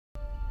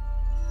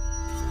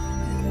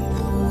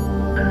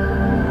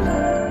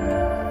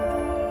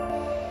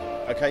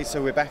Okay,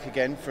 so we're back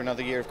again for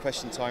another year of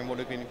Question Time. What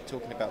are we going to be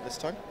talking about this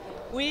time?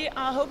 We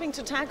are hoping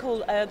to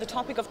tackle the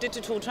topic of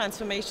digital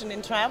transformation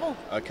in travel.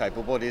 Okay,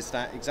 but what is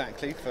that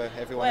exactly for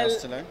everyone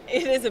else to know?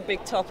 It is a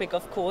big topic,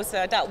 of course.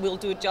 That will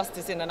do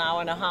justice in an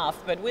hour and a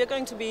half. But we're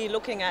going to be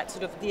looking at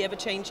sort of the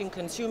ever-changing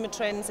consumer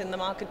trends in the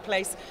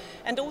marketplace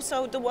and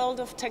also the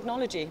world of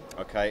technology.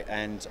 Okay,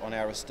 and on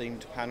our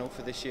esteemed panel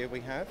for this year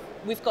we have?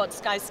 We've got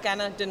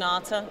Skyscanner,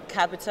 dnata,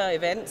 Capita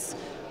Events,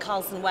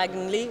 Carlson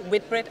Wagonlit,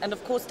 Whitbread, and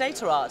of course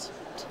DataArt.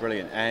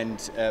 Brilliant.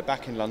 And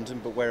back in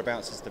London, but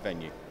whereabouts is the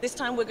venue? This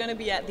time we're going to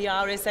be at the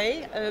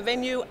RSA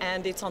venue,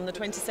 and it's on the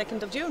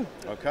 22nd of June.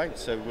 Okay,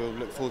 so we'll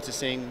look forward to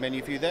seeing many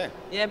of you there.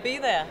 Yeah, be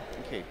there.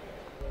 Thank you.